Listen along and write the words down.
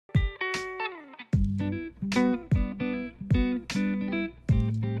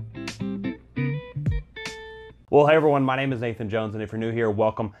Well, hey everyone, my name is Nathan Jones, and if you're new here,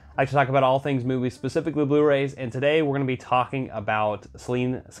 welcome. I like to talk about all things movies, specifically Blu-rays, and today we're going to be talking about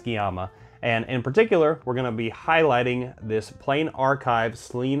Céline Sciamma. And in particular, we're going to be highlighting this Plain Archive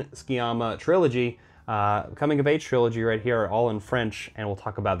Céline Sciamma trilogy, coming of age trilogy right here, all in French, and we'll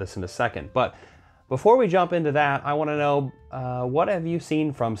talk about this in a second. But before we jump into that, I want to know, what have you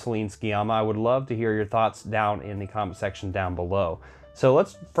seen from Céline Sciamma? I would love to hear your thoughts down in the comment section down below. So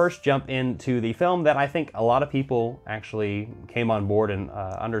let's first jump into the film that I think a lot of people actually came on board and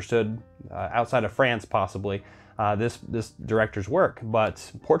understood outside of France, possibly, this director's work.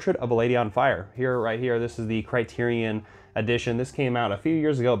 But Portrait of a Lady on Fire, right here, this is the Criterion edition. This came out a few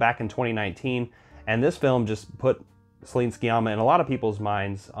years ago, back in 2019, and this film just put Céline Sciamma in a lot of people's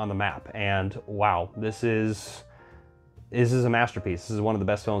minds on the map. And wow, this is a masterpiece. This is one of the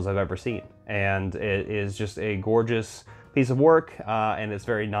best films I've ever seen, and it is just a gorgeous piece of work, and it's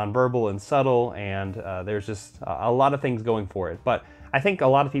very nonverbal and subtle, and there's just a lot of things going for it. But I think a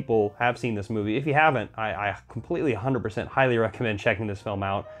lot of people have seen this movie. If you haven't, I completely 100% highly recommend checking this film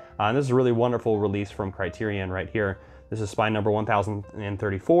out. And this is a really wonderful release from Criterion right here. This is spine number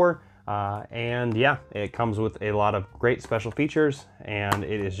 1034, and yeah, it comes with a lot of great special features, and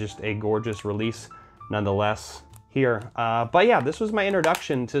it is just a gorgeous release nonetheless here. But yeah, this was my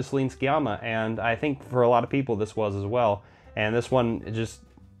introduction to Céline Sciamma, and I think for a lot of people this was as well. And this one, it just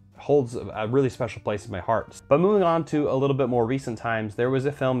holds a really special place in my heart. But moving on to a little bit more recent times, there was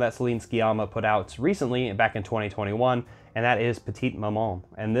a film that Céline Sciamma put out recently, back in 2021, and that is Petite Maman.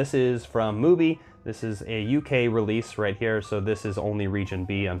 And this is from Mubi. This is a UK release right here, so this is only region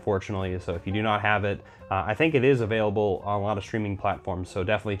B, unfortunately. So if you do not have it, I think it is available on a lot of streaming platforms, so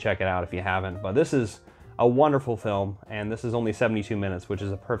definitely check it out if you haven't. But this is a wonderful film, and this is only 72 minutes, which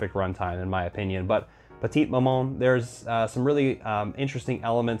is a perfect runtime in my opinion. But Petite Maman, there's some really interesting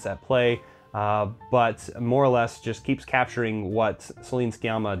elements at play, but more or less just keeps capturing what Céline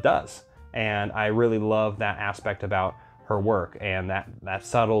Sciamma does. And I really love that aspect about her work, and that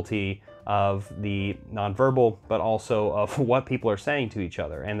subtlety of the nonverbal, but also of what people are saying to each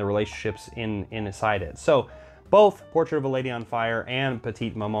other and the relationships inside it. So both Portrait of a Lady on Fire and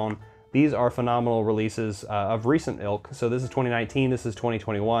Petite Maman, these are phenomenal releases of recent ilk. So this is 2019, this is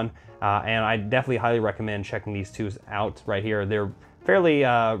 2021, and I definitely highly recommend checking these two out right here. They're fairly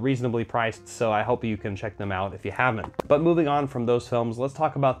reasonably priced, so I hope you can check them out if you haven't. But moving on from those films, let's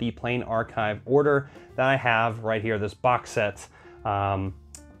talk about the Plain Archive order that I have right here, this box set of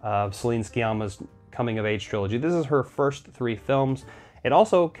Céline Sciamma's coming of age trilogy. This is her first 3 films. It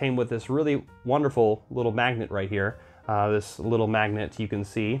also came with this really wonderful little magnet right here. This little magnet you can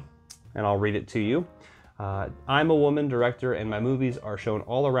see, and I'll read it to you. I'm a woman director, and my movies are shown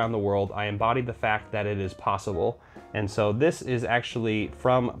all around the world. I embody the fact that it is possible. And so this is actually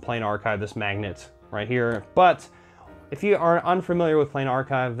from Plain Archive, this magnet right here. But if you are unfamiliar with Plain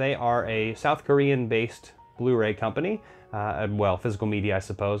Archive, they are a South Korean-based Blu-ray company. Well, physical media, I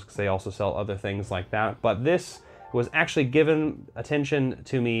suppose, because they also sell other things like that. But this was actually given attention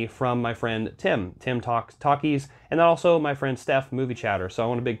to me from my friend Tim Talkies, and then also my friend Steph, Movie Chatter. So I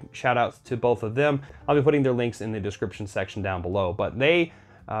want a big shout out to both of them. I'll be putting their links in the description section down below, but they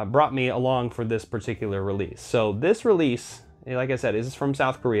brought me along for this particular release. So this release, like I said, is from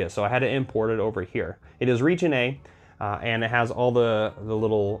South Korea, so I had to import it over here. It is region A, and it has all the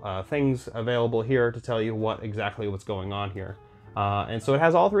little things available here to tell you what's going on here. And so it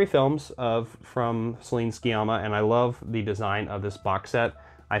has all 3 films from Céline Sciamma, and I love the design of this box set.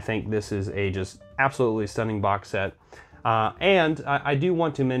 I think this is a just absolutely stunning box set. And I do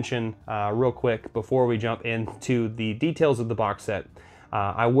want to mention real quick before we jump into the details of the box set,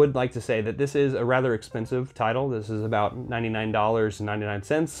 I would like to say that this is a rather expensive title. This is about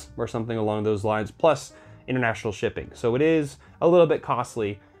 $99.99 or something along those lines, plus international shipping. So it is a little bit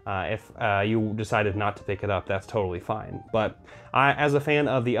costly. If you decided not to pick it up, that's totally fine. But as a fan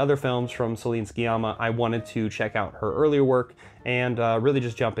of the other films from Céline Sciamma, I wanted to check out her earlier work and really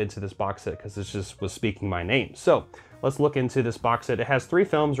just jump into this box set because this just was speaking my name. So let's look into this box set. It has 3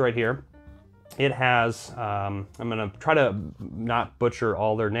 films right here. It has, I'm gonna try to not butcher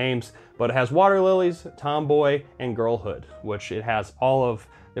all their names, but it has Water Lilies, Tomboy, and Girlhood, which it has all of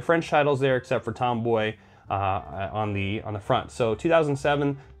the French titles there except for Tomboy on the front. So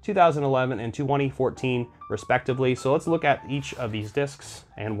 2007, 2011, and 2014 respectively. So let's look at each of these discs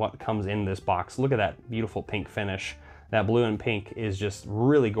and what comes in this box. Look at that beautiful pink finish. That blue and pink is just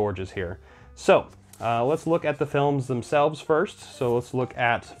really gorgeous here. So let's look at the films themselves first. So let's look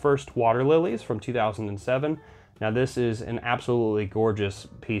at first Water Lilies from 2007. Now this is an absolutely gorgeous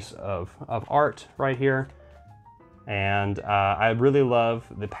piece of art right here. And I really love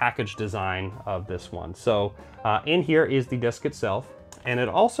the package design of this one. So in here is the disc itself, and it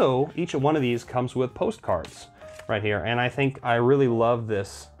also, each one of these comes with postcards right here. And I think I really love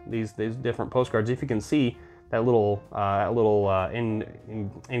these different postcards. If you can see that little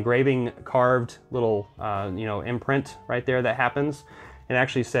engraving carved little imprint right there that happens. It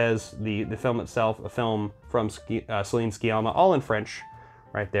actually says the film itself, a film from Céline Sciamma, all in French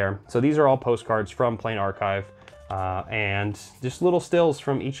right there. So these are all postcards from Plain Archive, and just little stills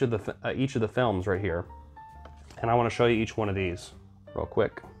from each of the films right here. And I want to show you each one of these real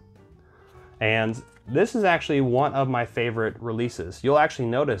quick. And this is actually one of my favorite releases. You'll actually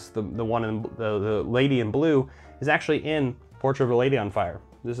notice the one in the lady in blue is actually in Portrait of a Lady on Fire.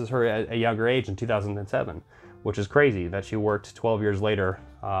 This is her at a younger age in 2007, which is crazy that she worked 12 years later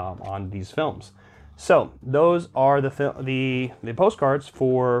on these films. So those are the postcards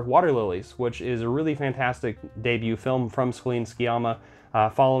for Water Lilies, which is a really fantastic debut film from Céline Sciamma,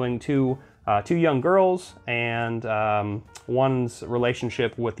 following two young girls and one's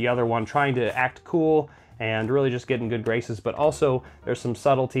relationship with the other one, trying to act cool and really just get in good graces, but also there's some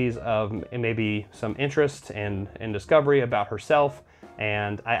subtleties of maybe some interest and discovery about herself,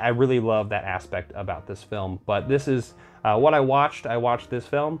 and I really love that aspect about this film. But this is what I watched. I watched this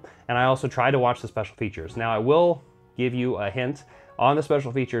film, and I also tried to watch the special features. Now I will give you a hint on the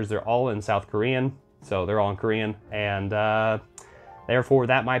special features. They're all in South Korean, so they're all in Korean, and therefore,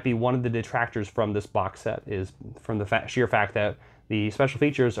 that might be one of the detractors from this box set, is from the sheer fact that the special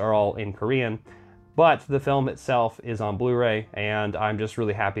features are all in Korean, but the film itself is on Blu-ray, and I'm just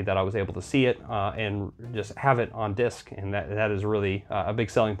really happy that I was able to see it and just have it on disc, and that is really a big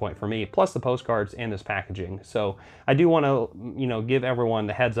selling point for me, plus the postcards and this packaging. So I do want to, give everyone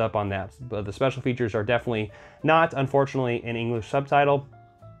the heads up on that. But the special features are definitely not, unfortunately, in English subtitle,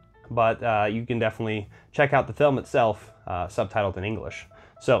 but you can definitely check out the film itself subtitled in English.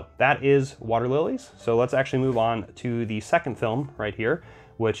 So that is Water Lilies. So let's actually move on to the second film right here,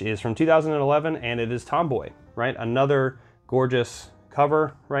 which is from 2011, and it is Tomboy, right? Another gorgeous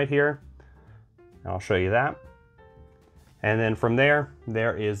cover right here. I'll show you that. And then from there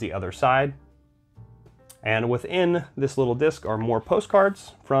is the other side. And within this little disc are more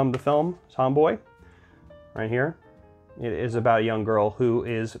postcards from the film Tomboy, right here. It is about a young girl who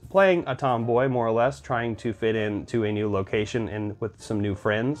is playing a tomboy, more or less, trying to fit into a new location and with some new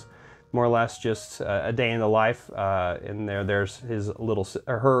friends. More or less just a day in the life. And there's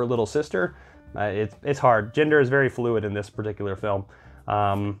her little sister. It's hard. Gender is very fluid in this particular film.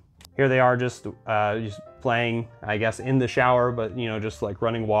 Here they are just playing, I guess, in the shower, but just like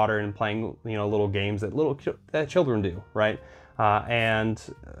running water and playing little games that children do, right? And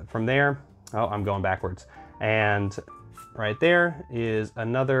from there, oh, I'm going backwards. And right there is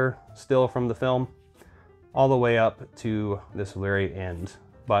another still from the film, all the way up to this very end.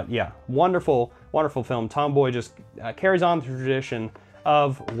 But yeah, wonderful, wonderful film. Tomboy just carries on the tradition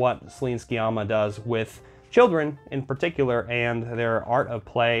of what Céline Sciamma does with children in particular, and their art of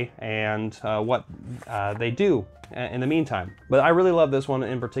play, and what they do in the meantime. But I really love this one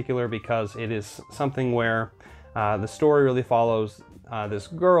in particular because it is something where the story really follows this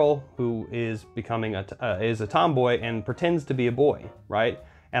girl who is becoming a tomboy and pretends to be a boy, right?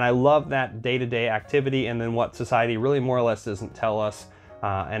 And I love that day-to-day activity, and then what society really more or less doesn't tell us,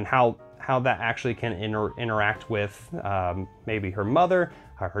 and how that actually can interact with maybe her mother,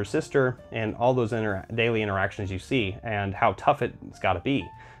 her sister, and all those daily interactions you see, and how tough it's got to be,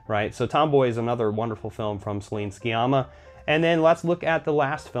 right? So Tomboy is another wonderful film from Céline Sciamma. And then let's look at the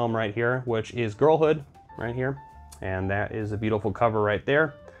last film right here, which is Girlhood, right here. And that is a beautiful cover right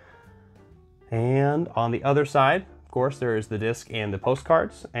there. And on the other side, of course, there is the disc and the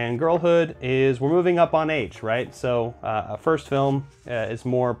postcards. And Girlhood we're moving up on age, right? So a first film is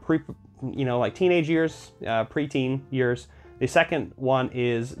more like teenage years, preteen years. The second one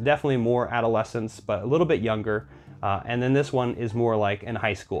is definitely more adolescence, but a little bit younger. And then this one is more like in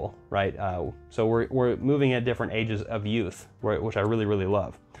high school, right? So we're moving at different ages of youth, right, which I really, really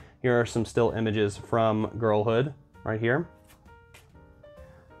love. Here are some still images from Girlhood right here.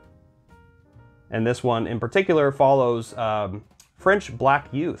 And this one in particular follows French black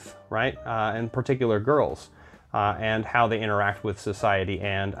youth, right? In particular girls, and how they interact with society.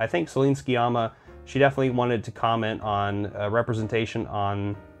 And I think Céline Sciamma, she definitely wanted to comment on representation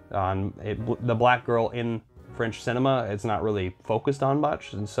on the black girl in French cinema. It's not really focused on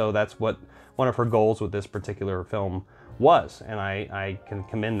much, and so that's what one of her goals with this particular film was, and I can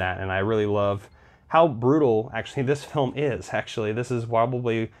commend that. And I really love how brutal actually this film is. Actually, this is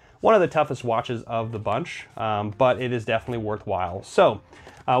probably one of the toughest watches of the bunch, but it is definitely worthwhile. So,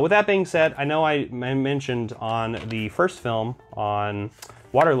 with that being said, I know I mentioned on the first film, on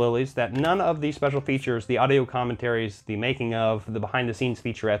Water Lilies, that none of the special features, the audio commentaries, the making of, the behind-the-scenes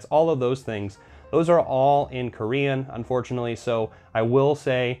featurettes, all of those things, those are all in Korean, unfortunately, so I will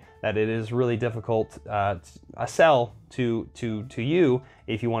say that it is really difficult a sell to you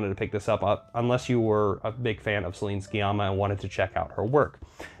if you wanted to pick this up, unless you were a big fan of Céline Sciamma and wanted to check out her work.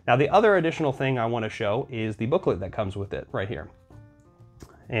 Now, the other additional thing I want to show is the booklet that comes with it right here.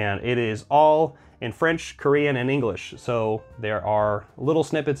 And it is all in French, Korean, and English. So there are little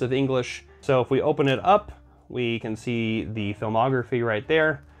snippets of English. So if we open it up, we can see the filmography right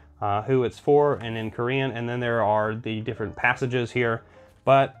there, who it's for, and in Korean, and then there are the different passages here.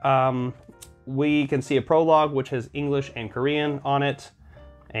 But we can see a prologue which has English and Korean on it,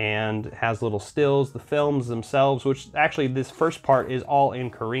 and has little stills, the films themselves, which actually this first part is all in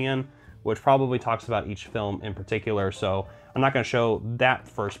Korean, which probably talks about each film in particular. So I'm not going to show that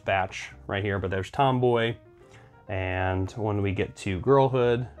first batch right here, but there's Tomboy, and when we get to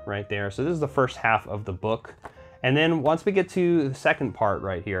Girlhood right there. So this is the first half of the book. And then once we get to the second part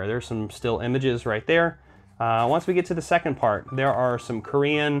right here, there's some still images right there. Once we get to the second part, there are some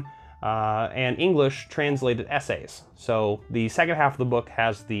Korean and English translated essays. So the second half of the book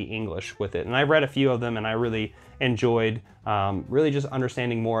has the English with it. And I've read a few of them, and I really enjoyed really just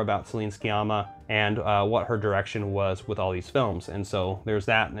understanding more about Céline Sciamma and what her direction was with all these films. And so there's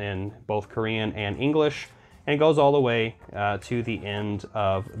that in both Korean and English, and it goes all the way to the end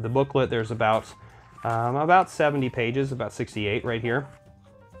of the booklet. There's about 70 pages, about 68 right here.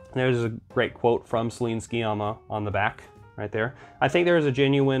 There's a great quote from Céline Sciamma on the back right there. I think there is a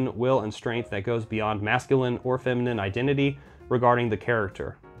genuine will and strength that goes beyond masculine or feminine identity regarding the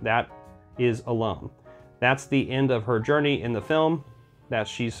character. That is alone. That's the end of her journey in the film, that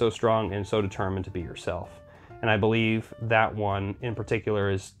she's so strong and so determined to be herself. And I believe that one in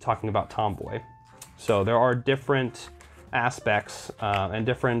particular is talking about Tomboy. So there are different aspects and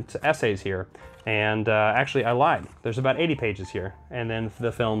different essays here. And actually, I lied. There's about 80 pages here, and then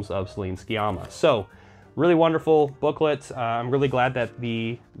the films of Céline Sciamma. So, really wonderful booklet. I'm really glad that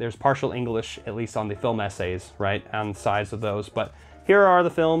there's partial English, at least on the film essays, right, on the sides of those. But here are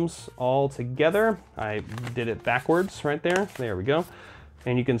the films all together. I did it backwards right there. There we go.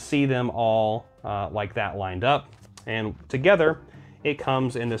 And you can see them all like that lined up. And together, it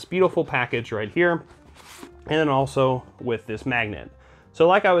comes in this beautiful package right here, and then also with this magnet. So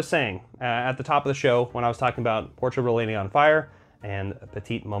like I was saying at the top of the show when I was talking about Portrait of a Lady on Fire and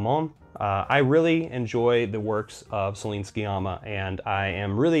Petite Maman, I really enjoy the works of Céline Sciamma, and I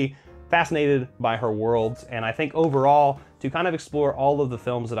am really fascinated by her worlds. And I think overall, to kind of explore all of the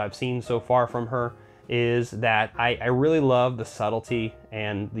films that I've seen so far from her, is that I really love the subtlety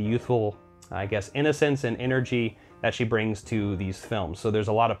and the youthful, I guess, innocence and energy that she brings to these films. So there's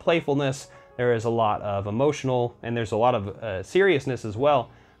a lot of playfulness, there is a lot of emotional, and there's a lot of seriousness as well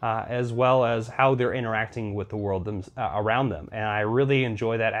as how they're interacting with the world around them. And I really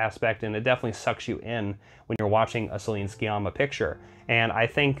enjoy that aspect, and it definitely sucks you in when you're watching a Céline Sciamma picture. And I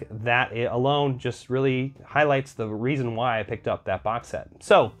think that it alone just really highlights the reason why I picked up that box set.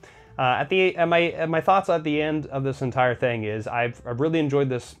 So my thoughts at the end of this entire thing is I've really enjoyed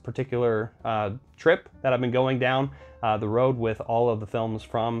this particular trip that I've been going down the road with all of the films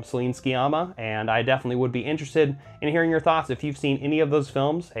from Céline Sciamma, and I definitely would be interested in hearing your thoughts if you've seen any of those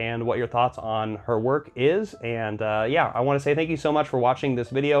films and what your thoughts on her work is. And yeah, I want to say thank you so much for watching this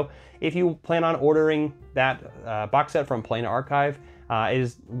video. If you plan on ordering that box set from Plane Archive, it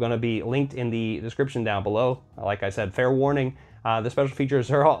is going to be linked in the description down below. Like I said, fair warning, the special features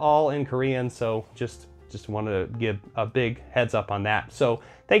are all in Korean, so just wanted to give a big heads up on that. So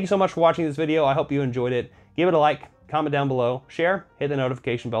thank you so much for watching this video. I hope you enjoyed it. Give it a like, comment down below, share, hit the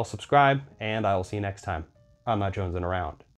notification bell, subscribe, and I will see you next time. I'm not jonesing around.